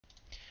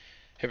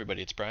Hey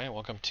everybody, it's Brian.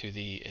 Welcome to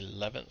the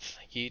 11th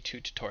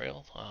Yii2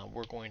 tutorial.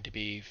 We're going to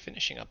be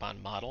finishing up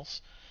on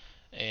models.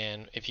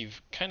 And if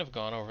you've kind of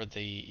gone over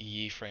the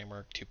Yii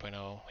Framework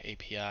 2.0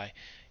 API,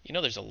 you know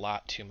there's a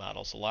lot to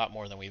models, a lot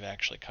more than we've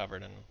actually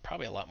covered, and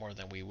probably a lot more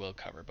than we will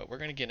cover. But we're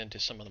going to get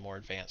into some of the more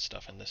advanced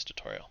stuff in this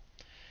tutorial.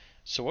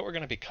 So what we're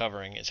going to be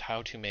covering is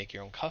how to make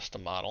your own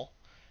custom model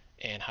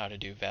and how to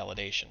do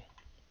validation.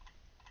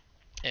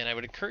 And I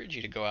would encourage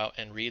you to go out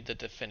and read the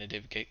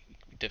definitive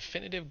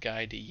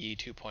guide to Yii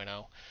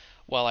 2.0.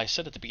 While I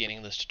said at the beginning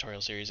of this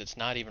tutorial series it's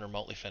not even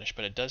remotely finished,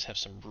 but it does have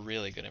some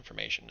really good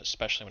information,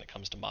 especially when it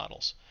comes to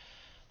models.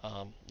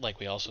 Like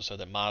we also said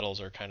that models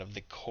are kind of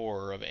the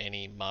core of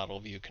any model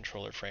view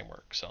controller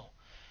framework. So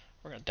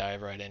we're going to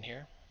dive right in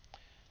here.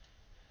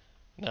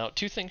 Now,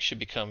 two things should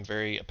become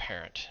very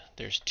apparent.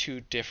 There's two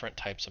different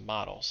types of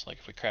models. Like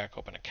if we crack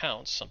open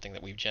accounts, something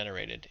that we've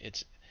generated,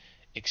 it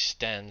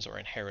extends or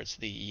inherits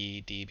the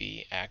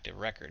YiiDB active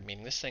record,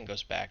 meaning this thing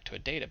goes back to a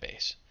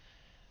database.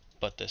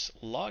 But this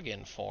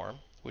login form,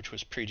 which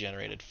was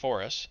pre-generated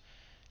for us,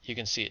 you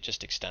can see it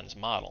just extends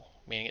model,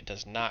 meaning it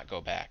does not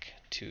go back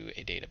to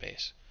a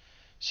database.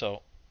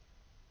 So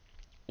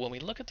when we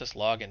look at this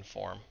login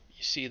form,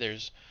 you see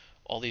there's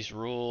all these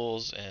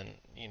rules and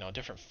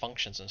different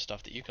functions and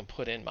stuff that you can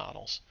put in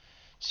models.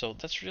 So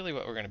that's really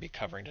what we're going to be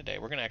covering today.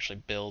 We're going to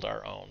actually build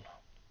our own.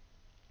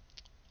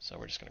 So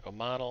we're just going to go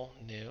model,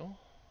 new,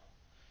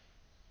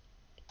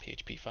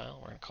 PHP file.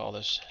 We're going to call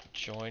this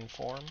join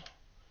form.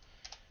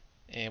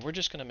 And we're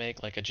just going to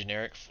make like a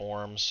generic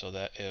form so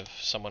that if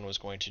someone was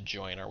going to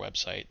join our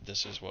website,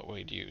 this is what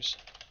we'd use.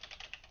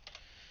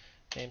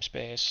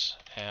 Namespace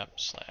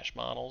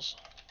app/models.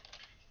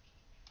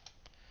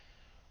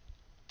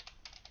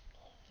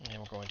 And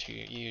we're going to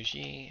use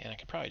Yii, and I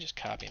could probably just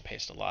copy and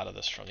paste a lot of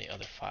this from the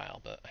other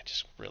file, but I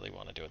just really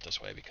want to do it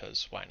this way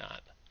because why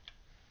not?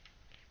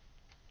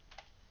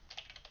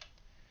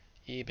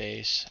 Yii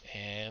base,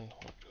 and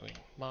we're doing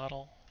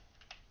model.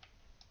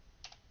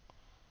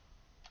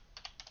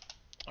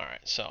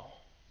 Alright, so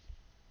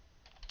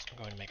I'm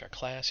going to make our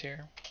class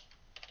here.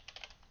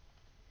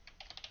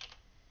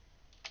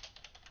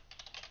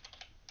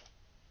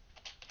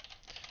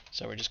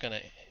 So we're just going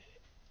to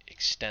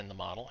extend the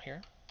model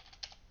here.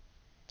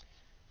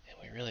 And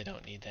we really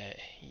don't need that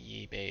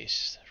Yii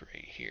base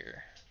right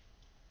here.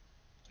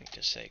 We can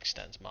just say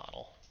extends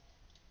model.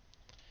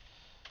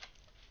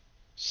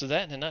 So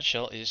that in a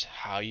nutshell is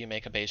how you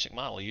make a basic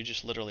model. You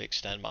just literally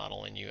extend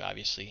model and you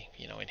obviously,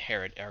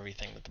 inherit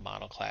everything that the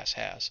model class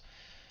has.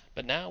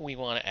 But now we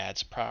want to add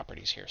some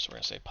properties here. So we're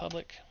going to say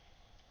public.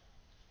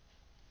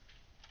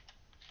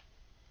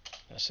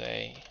 I'm going to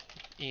say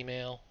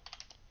email,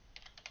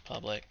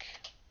 public,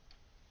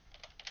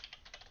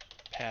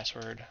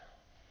 password,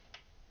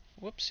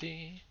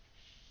 whoopsie,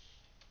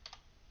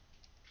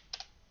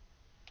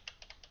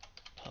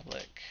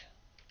 public,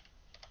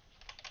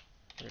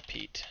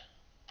 repeat.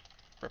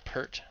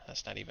 Repert,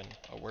 that's not even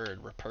a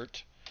word,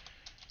 repert.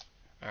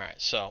 Alright,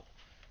 so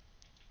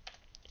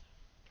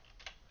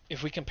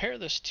if we compare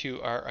this to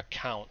our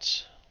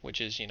accounts, which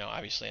is,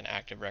 obviously an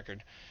active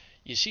record,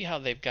 you see how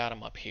they've got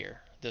them up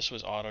here. This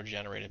was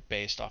auto-generated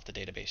based off the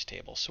database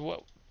table. So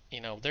what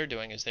they're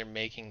doing is they're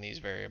making these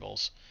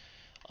variables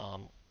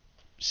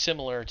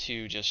similar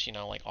to just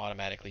like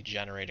automatically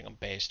generating them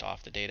based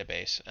off the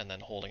database and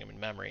then holding them in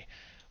memory.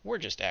 We're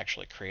just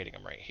actually creating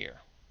them right here.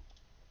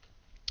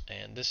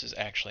 And this is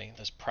actually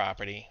this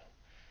property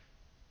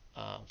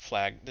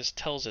flag. This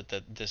tells it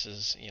that this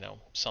is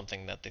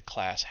something that the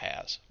class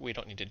has. We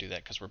don't need to do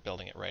that because we're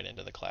building it right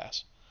into the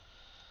class.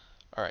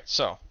 Alright,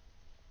 so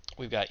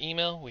we've got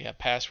email, we have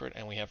password,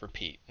 and we have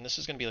repeat. And this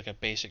is going to be like a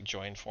basic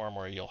join form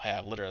where you'll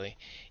have literally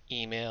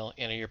email,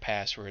 enter your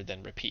password,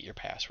 then repeat your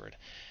password.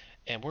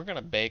 And we're going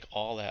to bake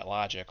all that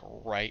logic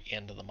right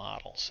into the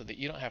model so that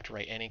you don't have to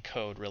write any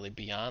code really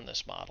beyond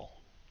this model.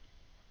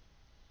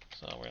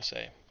 So we're going to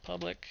say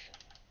public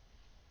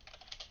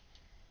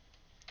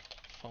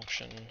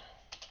function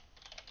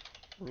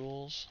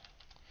rules.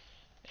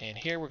 And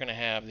here we're going to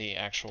have the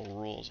actual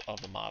rules of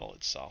the model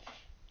itself.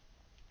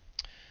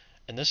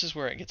 And this is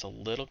where it gets a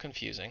little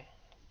confusing,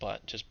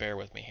 but just bear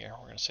with me here.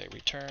 We're going to say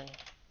return.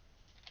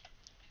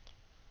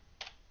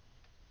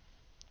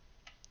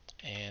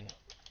 And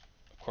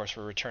of course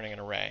we're returning an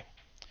array.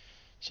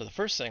 So the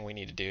first thing we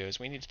need to do is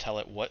we need to tell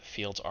it what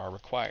fields are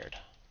required.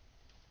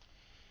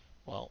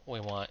 Well, we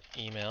want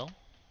email.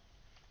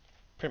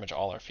 Pretty much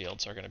all our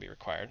fields are going to be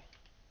required.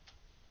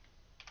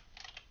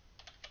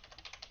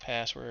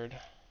 Password.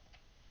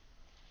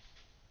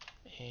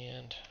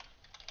 And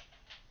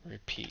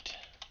repeat.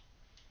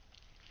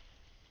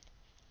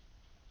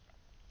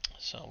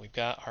 So we've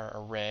got our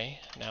array.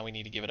 Now we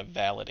need to give it a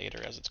validator,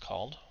 as it's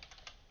called.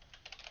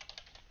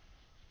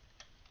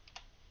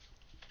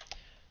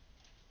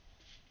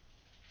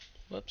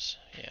 Whoops,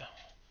 yeah,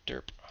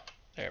 derp.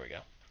 There we go.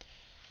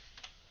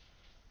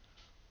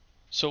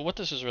 So what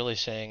this is really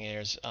saying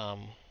is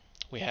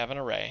we have an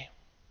array,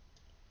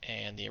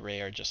 and the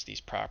array are just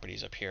these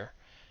properties up here.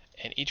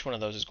 And each one of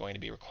those is going to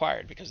be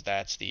required because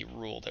that's the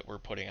rule that we're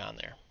putting on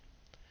there.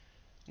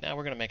 Now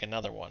we're going to make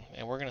another one,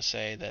 and we're going to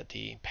say that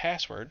the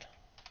password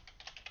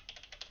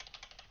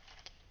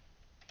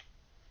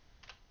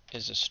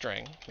is a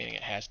string, meaning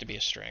it has to be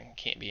a string,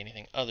 can't be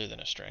anything other than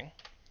a string.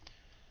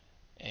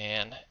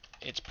 And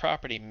its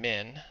property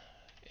min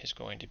is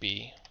going to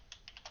be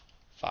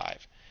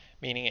 5,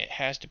 meaning it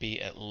has to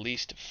be at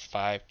least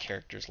 5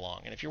 characters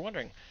long. And if you're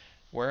wondering,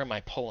 where am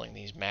I pulling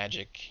these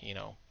magic,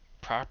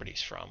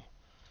 properties from?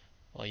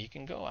 Well, you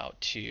can go out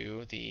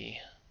to the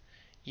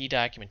Yii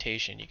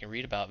documentation. You can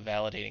read about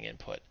validating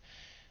input.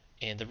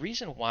 And the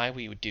reason why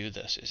we would do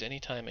this is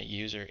anytime a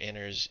user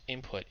enters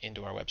input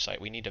into our website,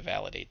 we need to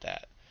validate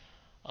that.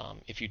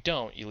 If you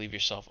don't, you leave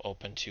yourself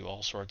open to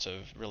all sorts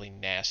of really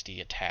nasty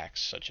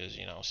attacks, such as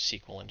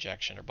SQL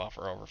injection or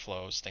buffer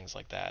overflows, things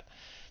like that.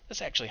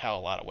 That's actually how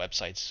a lot of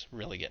websites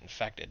really get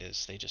infected,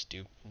 is they just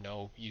do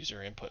no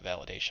user input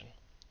validation.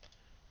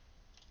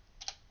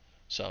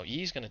 So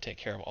Yii's going to take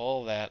care of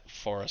all of that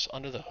for us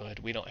under the hood.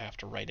 We don't have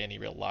to write any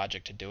real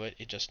logic to do it.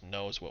 It just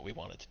knows what we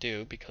want it to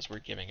do because we're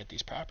giving it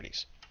these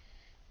properties.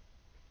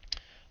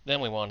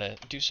 Then we want to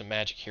do some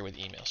magic here with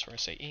email. So we're going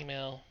to say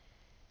email.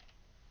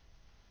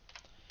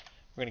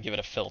 We're going to give it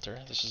a filter.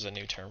 This is a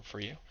new term for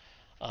you.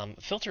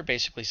 Filter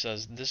basically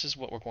says this is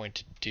what we're going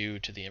to do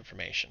to the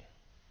information.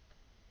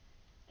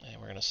 And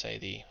we're going to say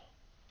the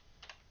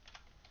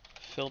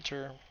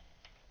filter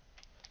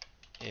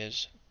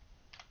is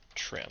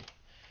trim,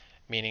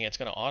 meaning it's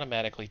going to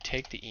automatically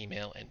take the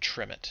email and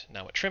trim it.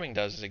 Now what trimming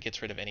does is it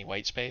gets rid of any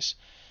white space.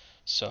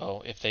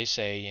 So if they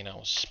say,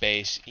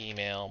 space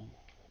email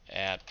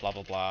at blah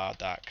blah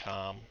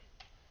blah.com,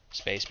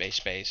 space,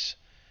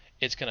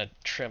 it's going to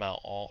trim out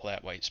all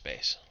that white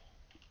space.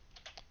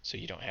 So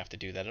you don't have to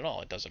do that at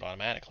all. It does it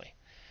automatically.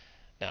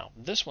 Now,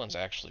 this one's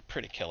actually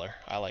pretty killer.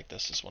 I like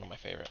this. This is one of my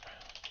favorite.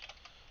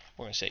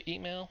 We're going to say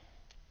email,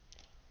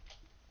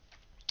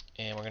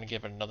 and we're going to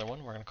give it another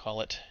one. We're going to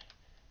call it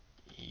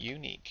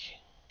unique,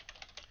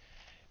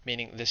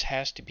 meaning this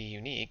has to be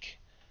unique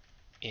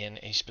in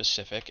a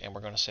specific, and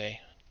we're going to say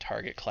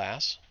target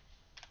class.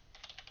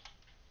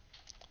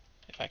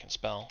 If I can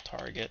spell,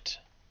 target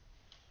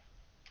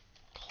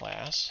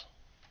class.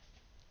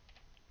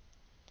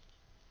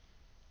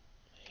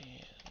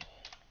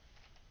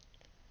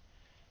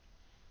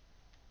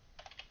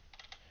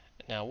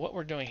 Now what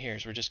we're doing here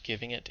is we're just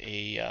giving it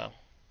an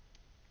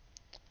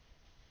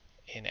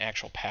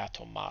actual path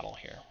to a model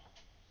here.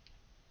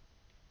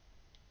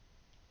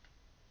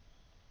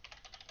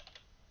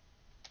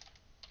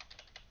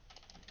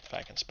 If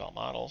I can spell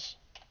models,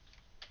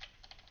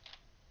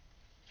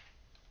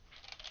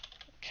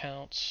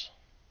 accounts,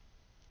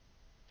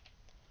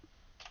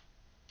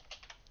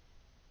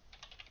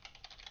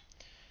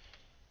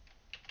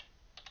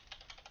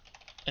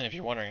 and if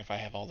you're wondering if I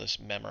have all this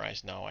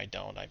memorized, no, I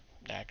don't. I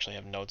actually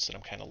have notes that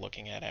I'm kind of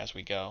looking at as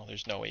we go.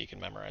 There's no way you can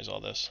memorize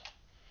all this.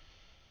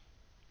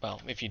 Well,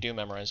 if you do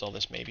memorize all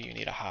this, maybe you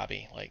need a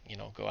hobby, like,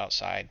 go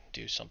outside,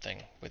 do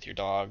something with your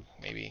dog,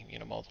 maybe,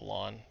 mow the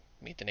lawn,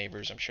 meet the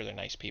neighbors. I'm sure they're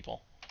nice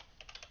people.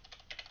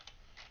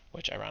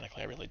 Which,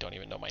 ironically, I really don't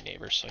even know my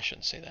neighbors, so I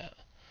shouldn't say that.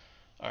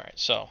 Alright,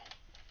 so,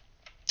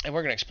 and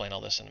we're going to explain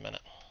all this in a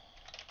minute.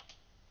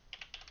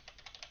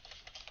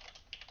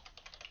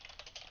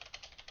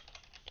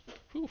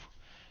 Whew.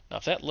 Now,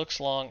 if that looks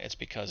long, it's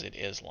because it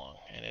is long,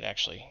 and it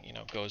actually,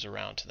 goes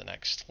around to the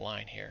next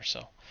line here.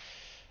 So,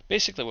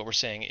 basically what we're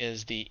saying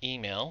is the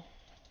email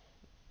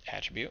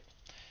attribute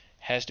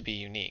has to be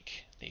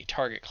unique. The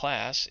target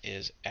class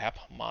is app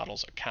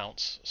models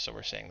accounts, so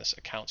we're saying this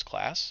accounts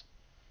class,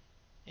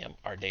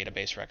 our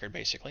database record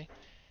basically.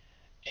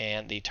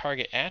 And the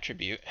target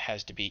attribute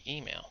has to be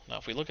email. Now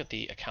if we look at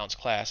the accounts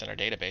class in our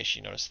database,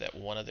 you notice that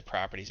one of the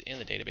properties in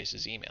the database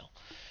is email.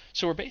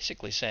 So we're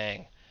basically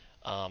saying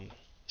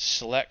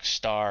select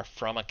star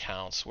from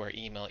accounts where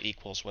email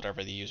equals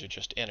whatever the user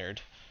just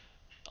entered.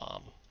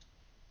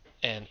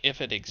 And if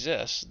it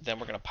exists, then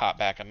we're going to pop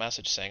back a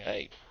message saying,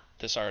 hey,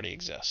 this already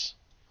exists.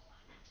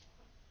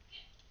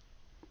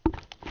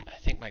 I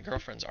think my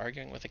girlfriend's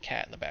arguing with a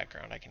cat in the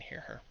background. I can hear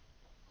her.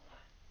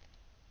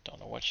 Don't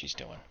know what she's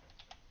doing.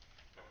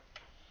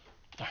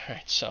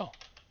 Alright, so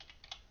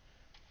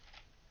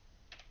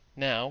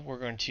now we're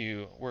going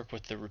to work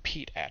with the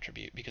repeat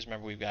attribute, because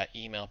remember we've got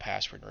email,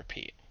 password, and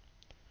repeat.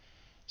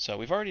 So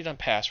we've already done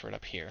password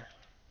up here.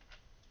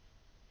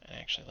 And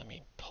actually, let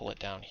me pull it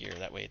down here.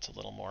 That way it's a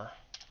little more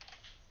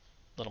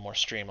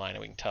streamlined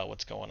and we can tell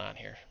what's going on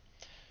here.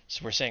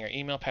 So we're saying our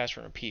email,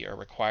 password, and repeat are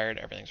required.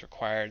 Everything's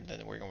required.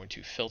 Then we're going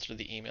to filter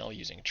the email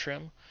using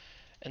trim.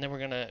 And then we're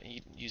going to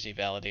use a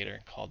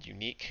validator called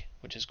unique,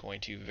 which is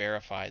going to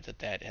verify that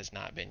that has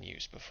not been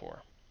used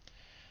before.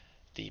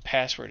 The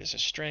password is a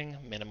string,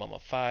 minimum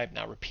of 5.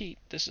 Now repeat,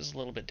 this is a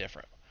little bit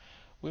different.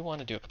 We want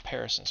to do a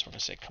comparison, so we're going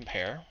to say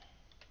compare.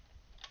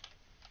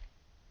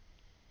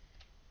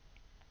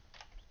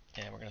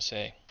 And we're going to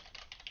say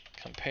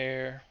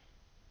compare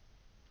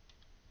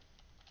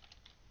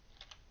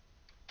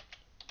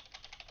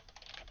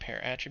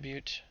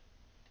attribute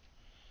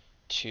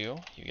to,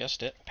 you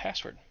guessed it,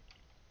 password.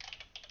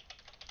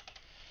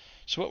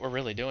 So what we're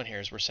really doing here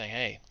is we're saying,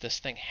 hey, this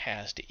thing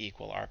has to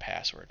equal our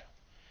password.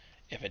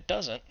 If it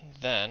doesn't,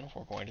 then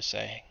we're going to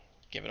say,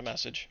 give it a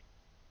message.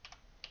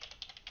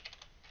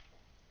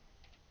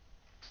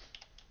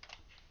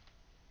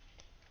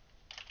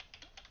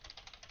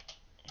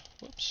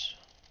 Whoops.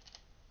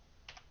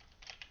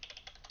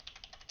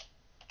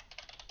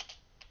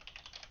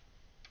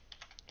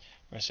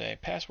 We're going to say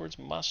passwords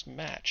must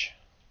match.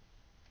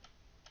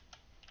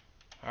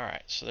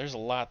 Alright, so there's a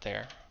lot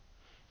there.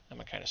 I'm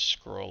going to kind of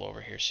scroll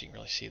over here so you can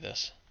really see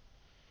this.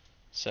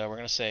 So we're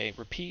going to say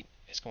repeat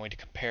is going to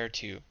compare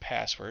to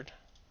password.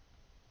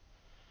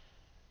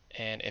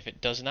 And if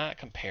it does not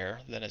compare,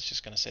 then it's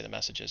just going to say the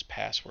message is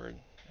password.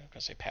 I'm going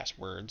to say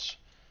passwords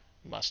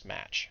must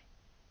match.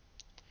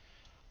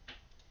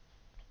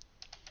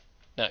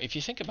 Now, if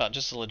you think about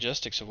just the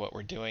logistics of what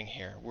we're doing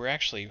here, we're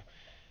actually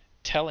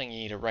telling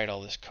Yii to write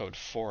all this code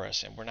for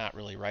us, and we're not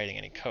really writing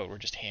any code. We're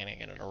just handing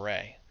it an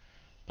array.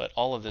 But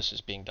all of this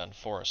is being done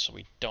for us, so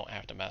we don't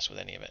have to mess with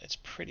any of it. It's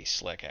pretty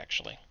slick,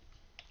 actually.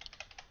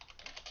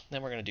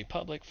 Then we're going to do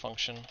public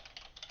function.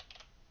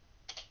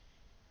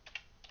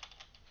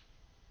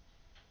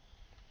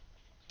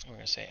 We're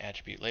going to say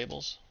attribute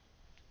labels.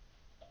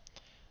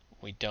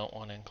 We don't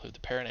want to include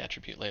the parent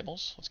attribute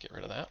labels. Let's get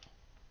rid of that.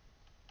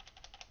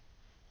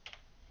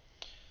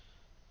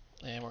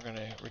 And we're going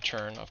to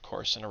return, of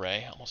course, an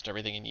array. Almost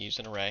everything in Yii is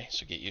an array,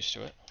 so get used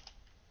to it.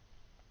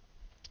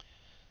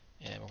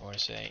 And we're going to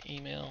say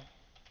email.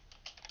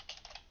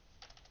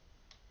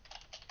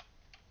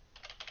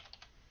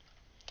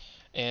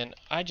 And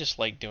I just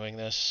like doing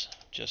this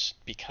just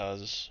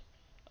because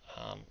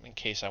in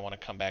case I want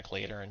to come back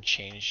later and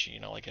change,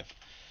 like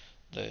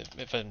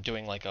if I'm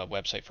doing like a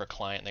website for a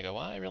client and they go,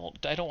 well,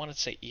 I don't want it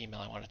to say email,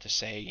 I want it to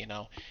say,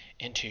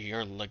 enter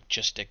your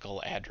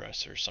logistical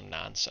address or some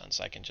nonsense,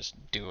 I can just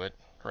do it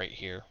right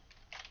here.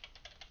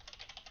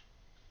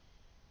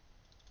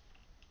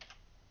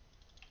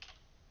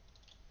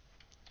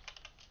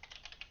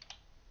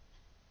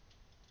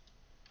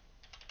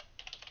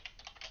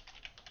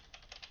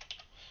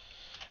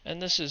 And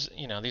this is,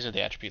 these are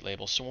the attribute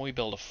labels. So when we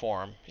build a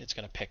form, it's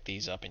going to pick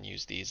these up and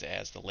use these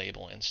as the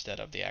label instead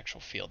of the actual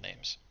field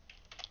names.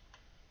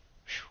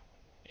 Whew.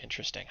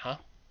 Interesting, huh?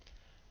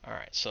 All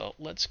right, so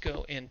let's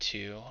go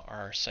into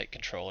our site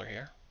controller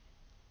here.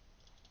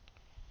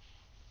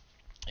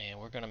 And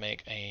we're going to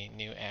make a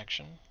new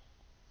action.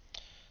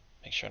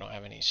 Make sure I don't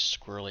have any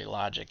squirrely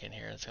logic in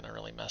here. It's going to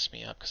really mess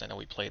me up because I know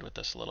we played with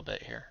this a little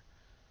bit here.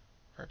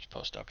 Verbs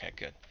post, okay,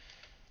 good.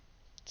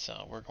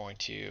 So we're going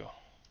to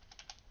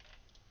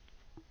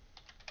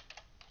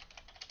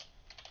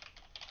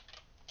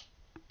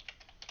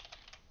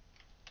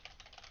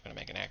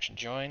make an action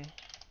join,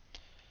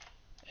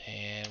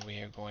 and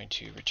we are going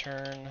to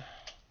return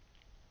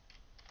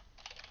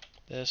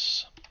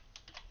this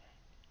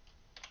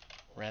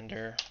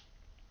render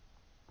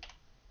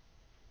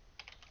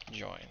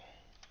join.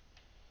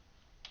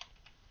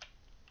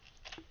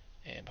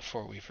 And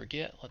before we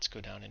forget, let's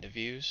go down into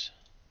views.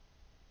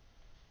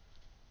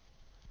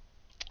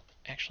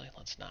 Actually,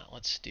 let's not.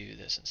 Let's do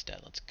this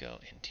instead. Let's go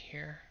into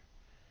here.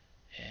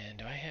 And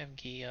do I have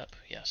Yii up?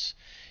 Yes.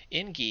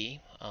 In Yii,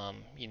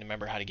 you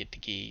remember how to get to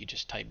Yii. You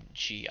just type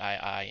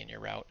GII in your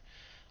route.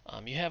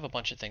 You have a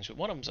bunch of things, but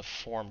one of them is a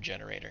form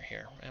generator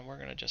here. And we're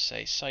going to just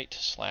say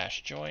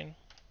site/join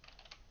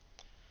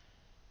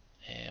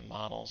and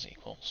models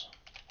equals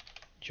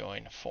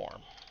join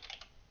form.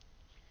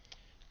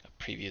 I'll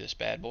preview this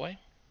bad boy.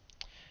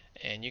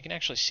 And you can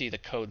actually see the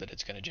code that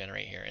it's going to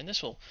generate here. And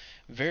this will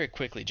very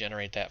quickly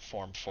generate that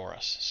form for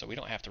us. So we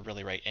don't have to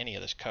really write any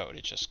of this code.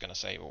 It's just going to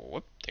say,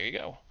 whoop, there you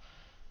go.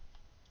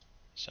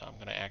 So I'm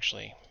going to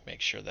actually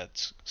make sure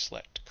that's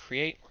select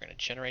create. We're going to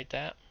generate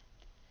that.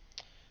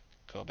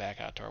 Go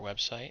back out to our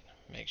website.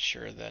 Make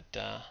sure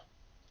that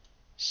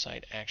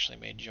site actually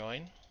made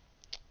join.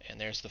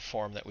 And there's the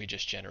form that we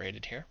just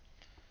generated here.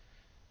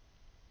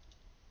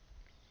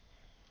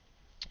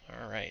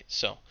 All right,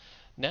 so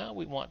now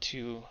we want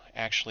to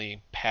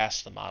actually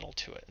pass the model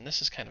to it. And this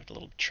is kind of a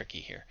little tricky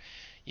here.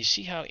 You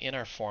see how in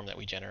our form that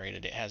we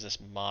generated, it has this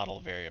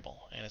model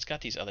variable. And it's got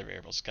these other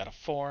variables. It's got a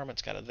form,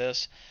 it's got a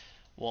this.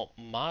 Well,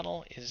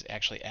 model is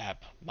actually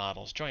app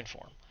models join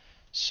form.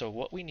 So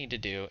what we need to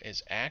do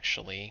is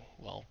actually,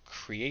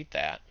 create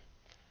that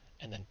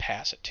and then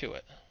pass it to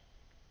it.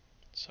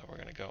 So we're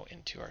going to go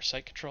into our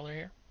site controller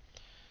here.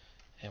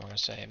 And we're going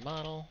to say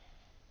model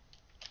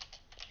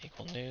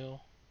equal new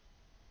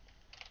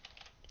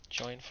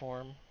join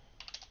form.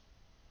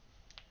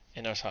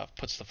 And notice how it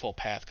puts the full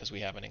path because we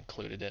haven't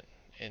included it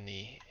in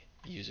the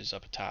uses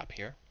up top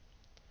here.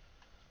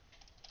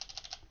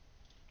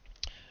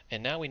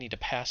 And now we need to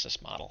pass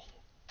this model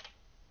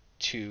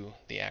to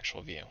the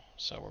actual view.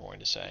 So we're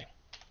going to say,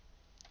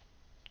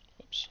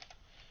 whoops,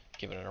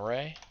 give it an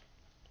array.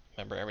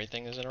 Remember,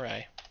 everything is an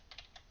array.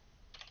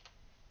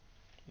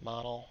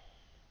 Model.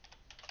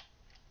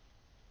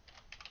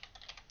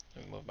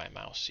 Let me move my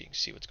mouse so you can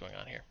see what's going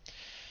on here.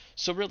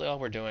 So really all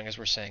we're doing is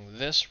we're saying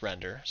this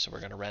render, so we're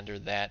going to render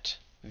that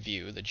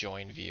view, the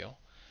join view,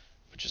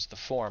 which is the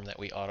form that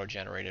we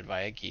auto-generated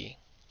via Yii,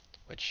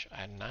 which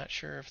I'm not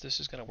sure if this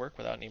is going to work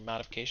without any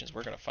modifications.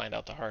 We're going to find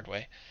out the hard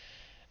way.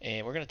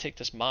 And we're going to take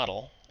this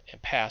model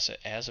and pass it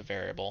as a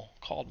variable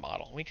called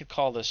model. We could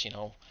call this,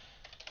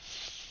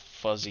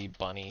 fuzzy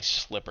bunny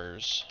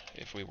slippers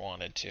if we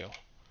wanted to.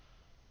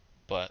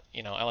 But,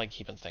 I like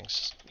keeping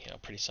things,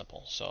 pretty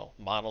simple. So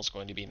model is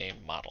going to be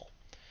named model.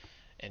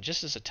 And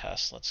just as a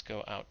test, let's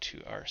go out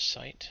to our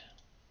site.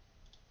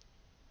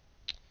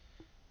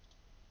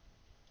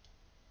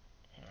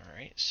 All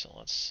right, so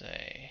let's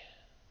say,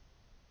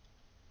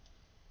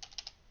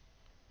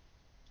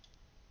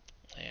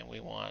 and we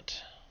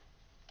want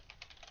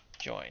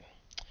join.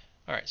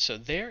 All right, so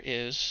there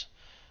is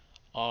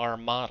our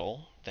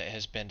model that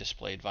has been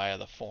displayed via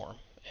the form.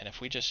 And if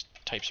we just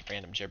type some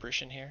random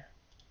gibberish in here,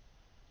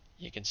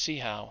 you can see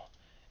how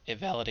it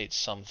validates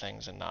some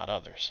things and not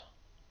others.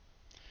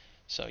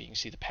 So you can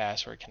see the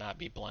password cannot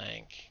be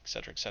blank,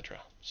 etc., etc.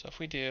 So if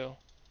we do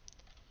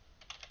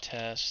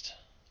test,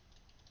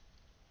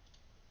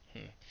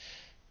 let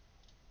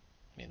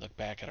me look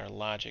back at our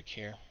logic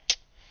here.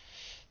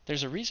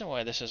 There's a reason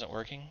why this isn't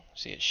working.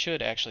 See, it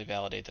should actually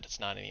validate that it's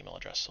not an email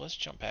address. So let's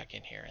jump back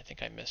in here. I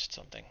think I missed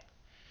something.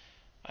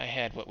 I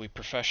had what we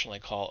professionally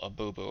call a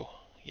boo-boo.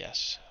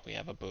 Yes, we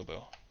have a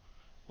boo-boo.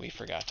 We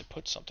forgot to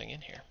put something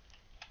in here.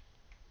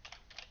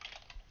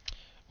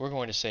 We're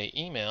going to say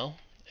email,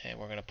 and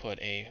we're going to put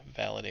a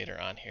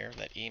validator on here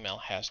that email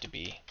has to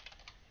be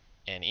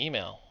an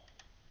email.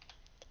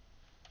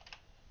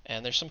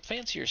 And there's some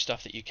fancier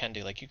stuff that you can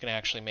do, like you can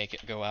actually make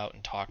it go out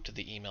and talk to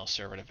the email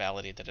server to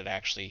validate that it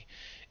actually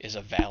is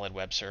a valid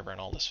web server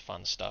and all this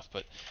fun stuff.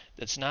 But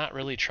it's not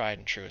really tried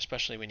and true,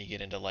 especially when you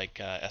get into like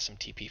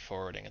SMTP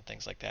forwarding and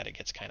things like that. It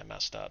gets kind of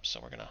messed up. So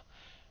we're going to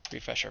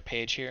refresh our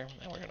page here,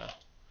 and we're going to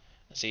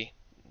see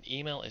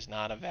email is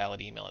not a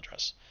valid email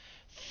address.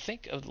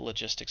 Think of the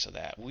logistics of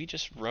that. We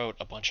just wrote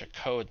a bunch of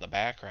code in the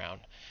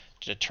background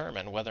to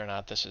determine whether or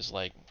not this is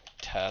like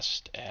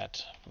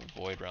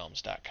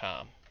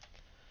test@voidrealms.com.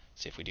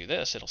 See, if we do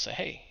this, it'll say,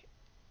 hey,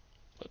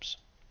 whoops.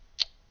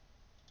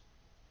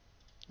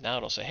 Now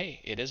it'll say,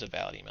 hey, it is a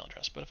valid email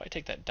address. But if I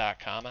take that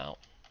 .com out,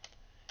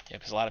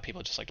 because a lot of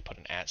people just like to put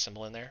an @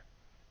 symbol in there,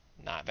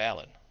 not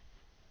valid.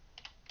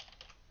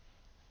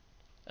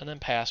 And then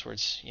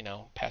passwords,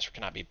 password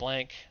cannot be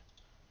blank.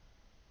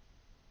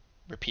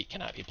 Repeat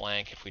cannot be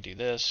blank. If we do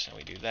this and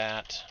we do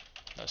that,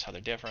 notice how they're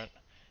different.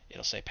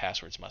 It'll say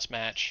passwords must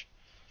match.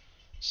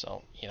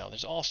 So,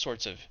 there's all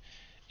sorts of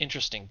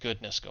interesting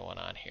goodness going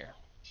on here.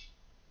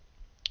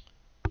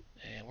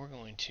 And we're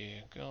going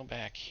to go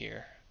back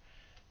here,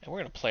 and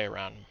we're going to play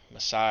around,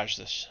 massage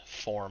this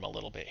form a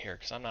little bit here,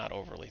 because I'm not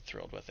overly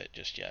thrilled with it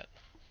just yet.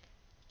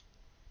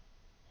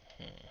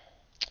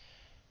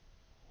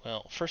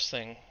 Well, first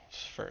thing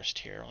first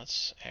here,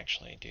 let's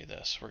actually do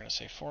this. We're going to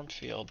say form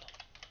field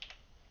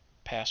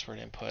password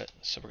input,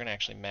 so we're going to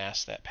actually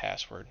mask that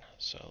password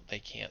so they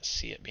can't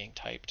see it being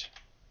typed.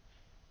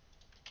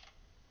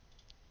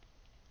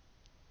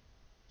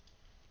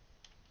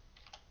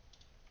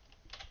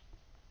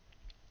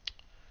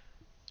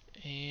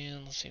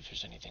 And let's see if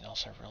there's anything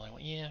else I really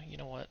want. Yeah, you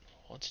know what?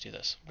 Let's do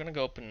this. I'm going to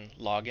go open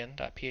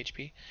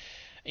login.php,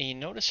 and you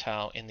notice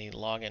how in the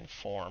login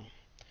form,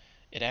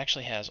 it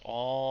actually has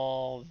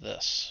all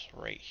this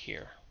right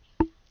here.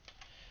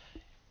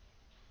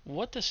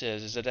 What this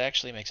is it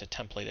actually makes a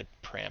templated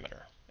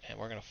parameter, and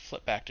we're going to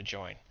flip back to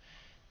join.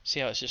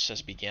 See how it just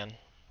says begin?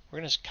 We're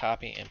going to just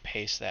copy and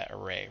paste that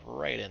array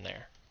right in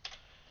there.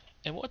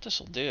 And what this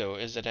will do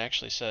is it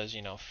actually says,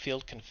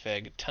 field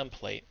config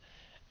template,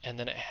 and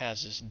then it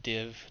has this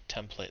div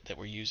template that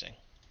we're using.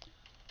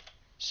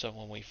 So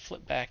when we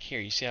flip back here,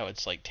 you see how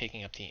it's like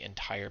taking up the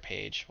entire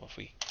page. Well, if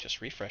we just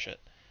refresh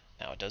it,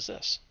 now it does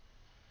this.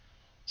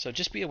 So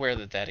just be aware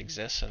that that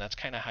exists, and that's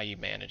kind of how you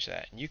manage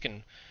that. And you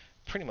can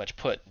pretty much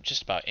put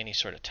just about any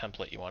sort of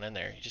template you want in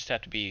there. You just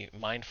have to be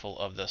mindful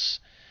of this,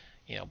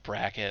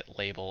 bracket,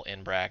 label,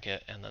 in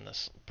bracket, and then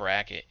this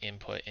bracket,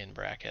 input, in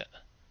bracket,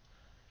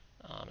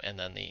 and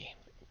then the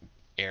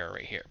error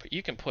right here. But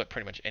you can put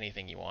pretty much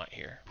anything you want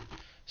here.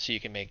 So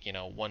you can make,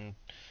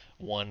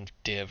 one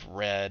div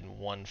red,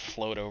 one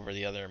float over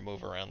the other,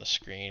 move around the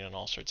screen, and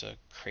all sorts of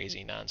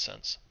crazy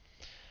nonsense.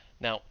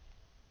 Now,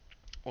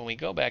 when we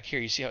go back here,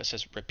 you see how it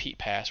says repeat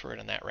password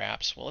and that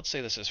wraps. Well, let's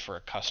say this is for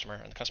a customer,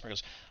 and the customer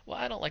goes, well,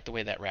 I don't like the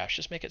way that wraps.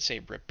 Just make it say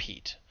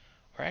repeat.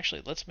 Or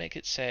actually, let's make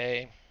it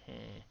say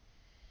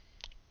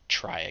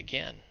try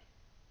again.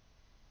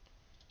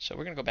 So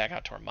we're going to go back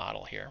out to our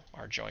model here,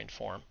 our join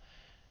form,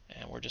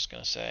 and we're just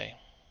going to say,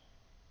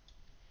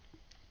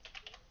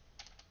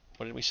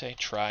 what did we say?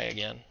 Try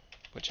again,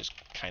 which is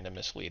kind of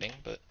misleading,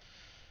 but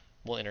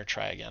we'll enter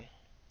try again.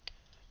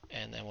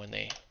 And then when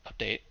they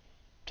update,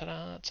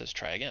 ta-da, it says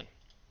try again.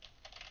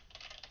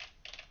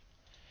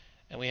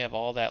 And we have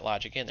all that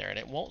logic in there, and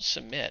it won't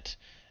submit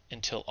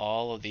until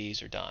all of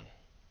these are done,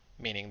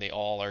 meaning they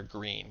all are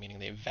green, meaning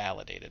they've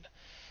validated.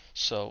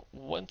 So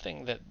one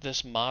thing that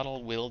this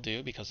model will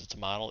do, because it's a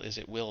model, is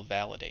it will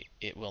validate.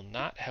 It will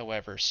not,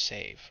 however,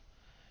 save,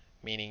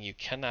 meaning you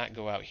cannot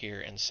go out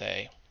here and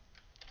say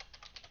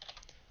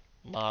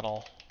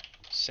model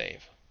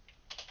save.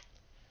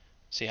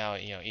 See how,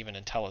 even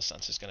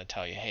IntelliSense is going to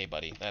tell you, hey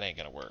buddy, that ain't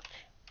going to work.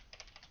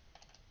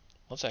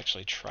 Let's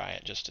actually try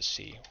it just to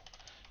see.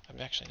 I've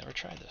actually never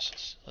tried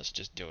this. Let's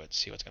just do it,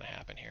 see what's going to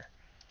happen here.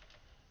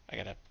 I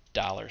got a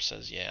dollar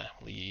says, yeah,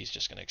 Yii's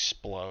just going to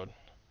explode.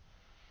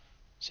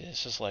 See,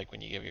 this is like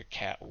when you give your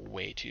cat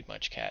way too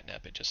much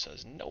catnip. It just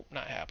says, nope,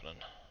 not happening.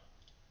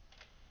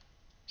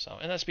 So,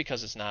 and that's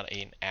because it's not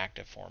an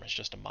active form, it's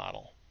just a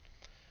model.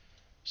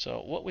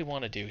 So what we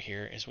want to do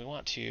here is we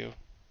want to,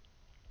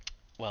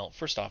 well,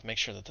 first off, make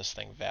sure that this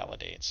thing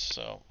validates.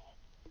 So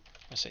I'm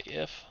going to say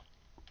if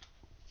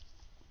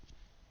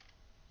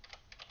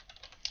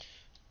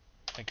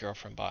my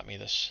girlfriend bought me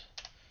this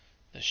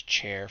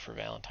chair for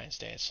Valentine's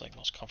Day. It's like the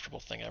most comfortable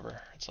thing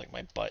ever. It's like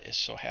my butt is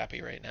so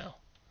happy right now.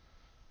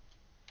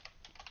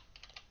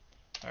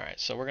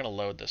 Alright, so we're going to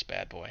load this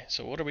bad boy.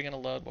 So what are we going to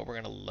load? Well, we're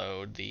going to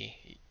load the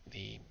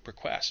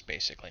request,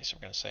 basically. So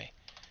we're going to say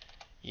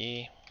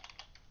Yii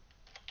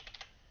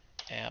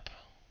app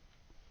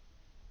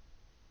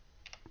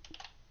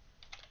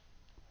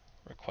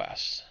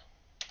request.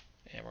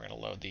 And we're going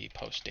to load the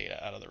post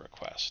data out of the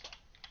request.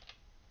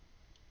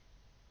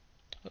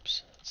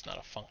 Oops, it's not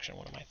a function.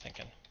 What am I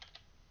thinking?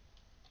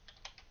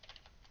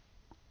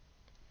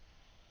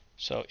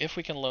 So if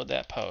we can load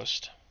that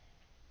post,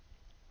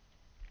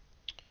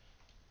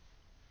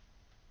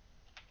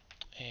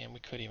 and we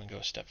could even go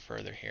a step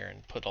further here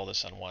and put all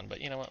this on one,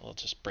 but you know what, we'll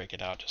just break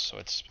it out just so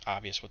it's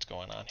obvious what's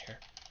going on here.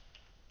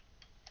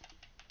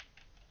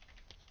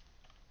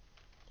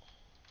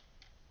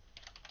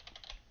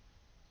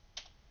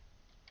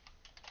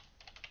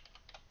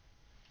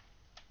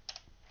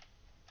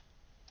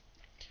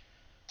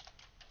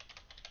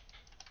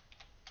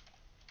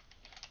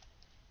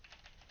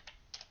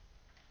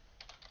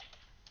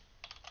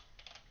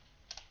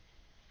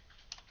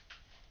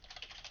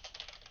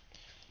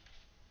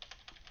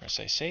 We're going to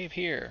say save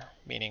here,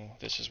 meaning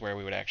this is where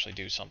we would actually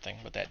do something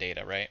with that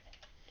data, right?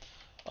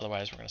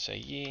 Otherwise, we're going to say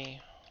Yii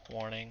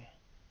warning,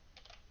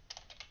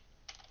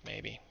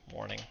 maybe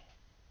warning.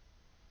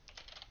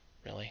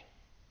 Really?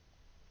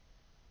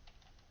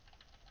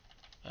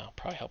 Oh,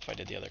 probably help if I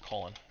did the other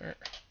colon.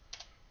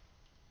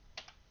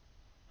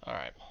 All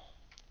right.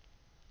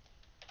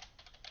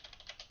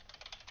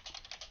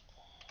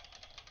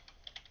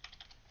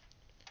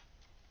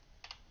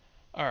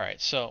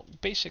 Alright, so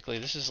basically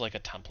this is like a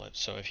template.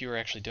 So if you were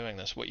actually doing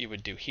this, what you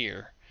would do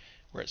here,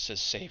 where it says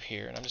save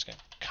here, and I'm just going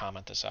to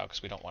comment this out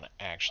because we don't want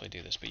to actually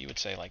do this, but you would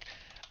say like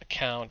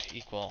account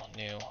equal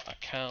new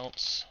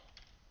accounts,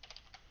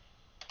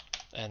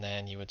 and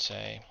then you would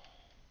say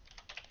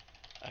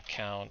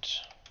account,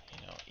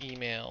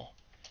 email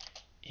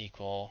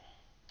equal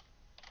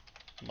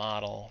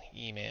model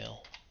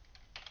email,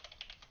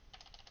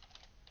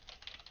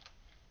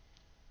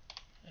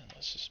 and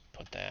let's just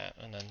put that,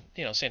 and then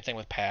same thing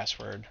with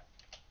password,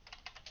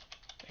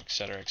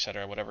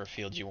 etc., whatever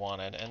field you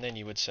wanted, and then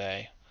you would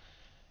say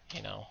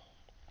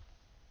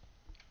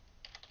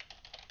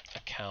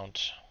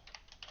account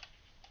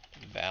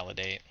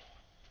validate,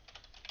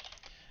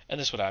 and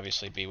this would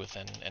obviously be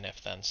within an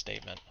if-then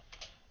statement,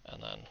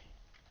 and then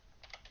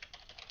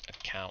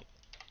account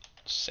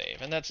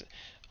save, and that's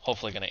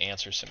hopefully going to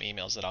answer some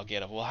emails that I'll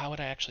get of, well, how would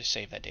I actually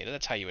save that data?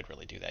 That's how you would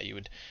really do that. You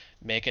would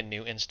make a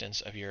new instance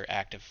of your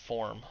active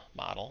form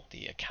model,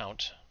 the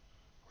account,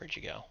 where'd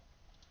you go?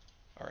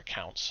 Or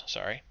accounts,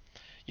 sorry.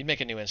 You'd make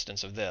a new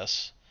instance of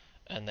this,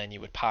 and then you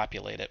would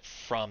populate it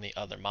from the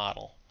other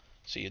model.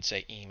 So you'd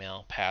say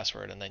email,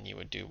 password, and then you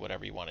would do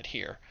whatever you wanted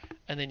here,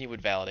 and then you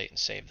would validate and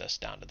save this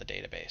down to the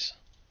database.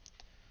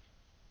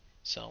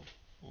 So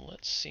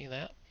let's see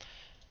that.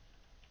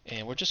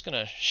 And we're just going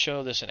to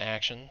show this in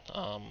action.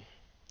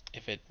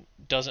 If it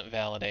doesn't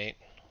validate,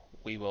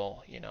 we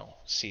will,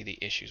 see the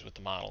issues with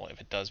the model. If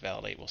it does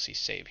validate, we'll see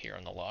save here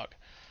in the log.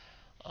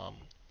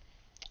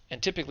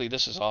 And typically,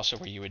 this is also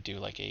where you would do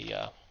like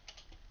a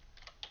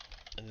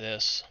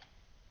this.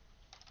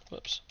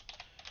 Whoops.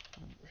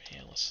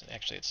 Yeah,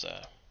 it's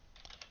a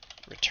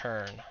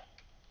return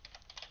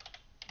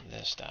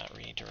this dot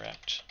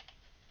redirect.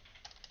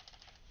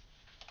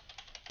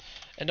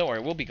 And don't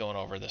worry, we'll be going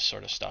over this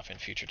sort of stuff in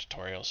future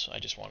tutorials. I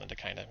just wanted to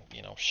kind of,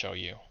 show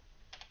you.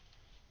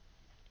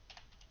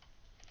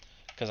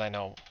 Because I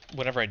know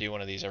whenever I do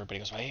one of these, everybody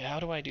goes, well, hey, how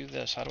do I do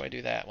this? How do I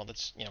do that? Well,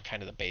 that's,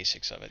 kind of the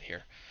basics of it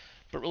here.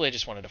 But really, I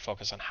just wanted to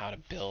focus on how to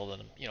build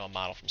a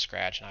model from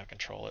scratch and how to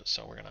control it.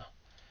 So we're going to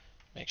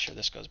make sure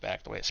this goes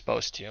back the way it's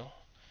supposed to.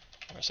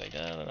 I'm going to say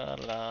da da da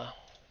da da.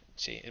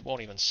 See, it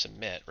won't even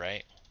submit,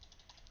 right?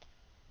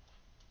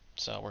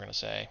 So we're going to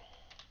say,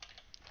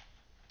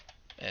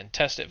 and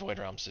test it void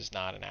realms is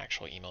not an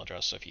actual email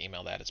address, so if you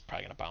email that, it's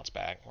probably going to bounce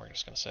back. We're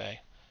just going to say,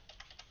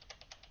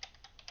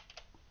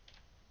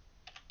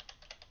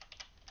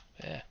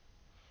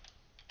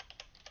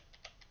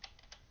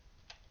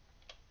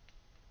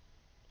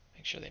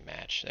 make sure they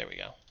match. There we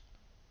go.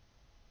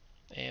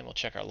 And we'll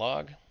check our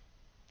log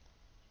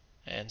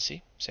and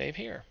see, save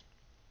here.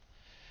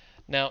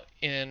 Now,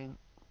 in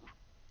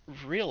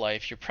real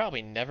life, you're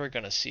probably never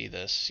going to see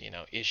this,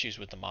 issues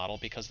with the model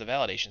because the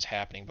validation's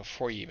happening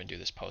before you even do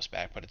this post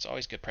back. But it's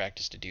always good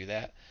practice to do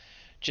that,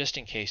 just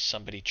in case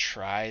somebody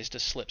tries to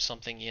slip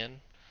something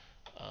in.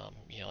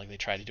 Like they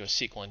try to do a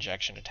SQL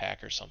injection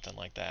attack or something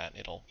like that.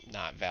 It'll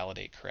not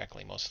validate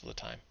correctly most of the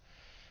time.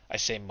 I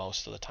say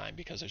most of the time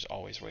because there's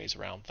always ways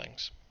around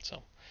things.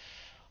 So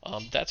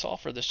that's all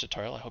for this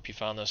tutorial. I hope you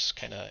found this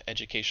kind of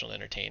educational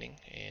and entertaining.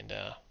 And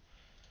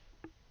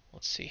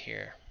let's see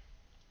here.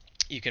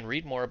 You can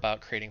read more about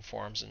creating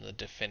forms in the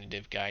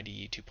definitive guide to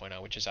Yii 2.0,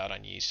 which is out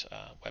on Yii's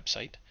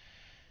website.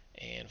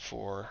 And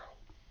for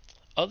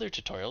other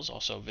tutorials,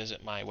 also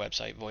visit my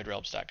website,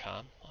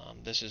 voidrealms.com.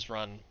 This is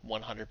run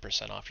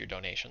 100% off your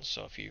donations,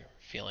 so if you're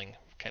feeling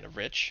kind of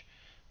rich,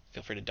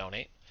 feel free to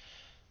donate.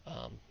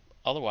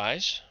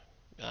 Otherwise,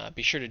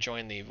 be sure to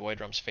join the Void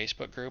Realms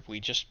Facebook group. We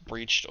just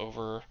breached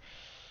over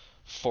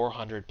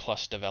 400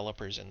 plus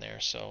developers in there,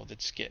 so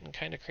it's getting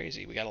kind of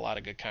crazy. We got a lot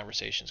of good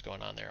conversations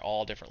going on there,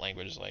 all different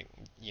languages like,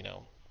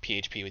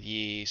 PHP with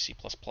Yii, C++,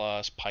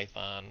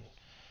 Python.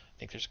 I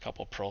think there's a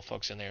couple of Perl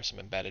folks in there, some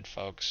embedded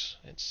folks.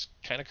 It's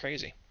kind of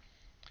crazy.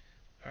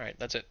 All right,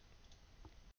 that's it.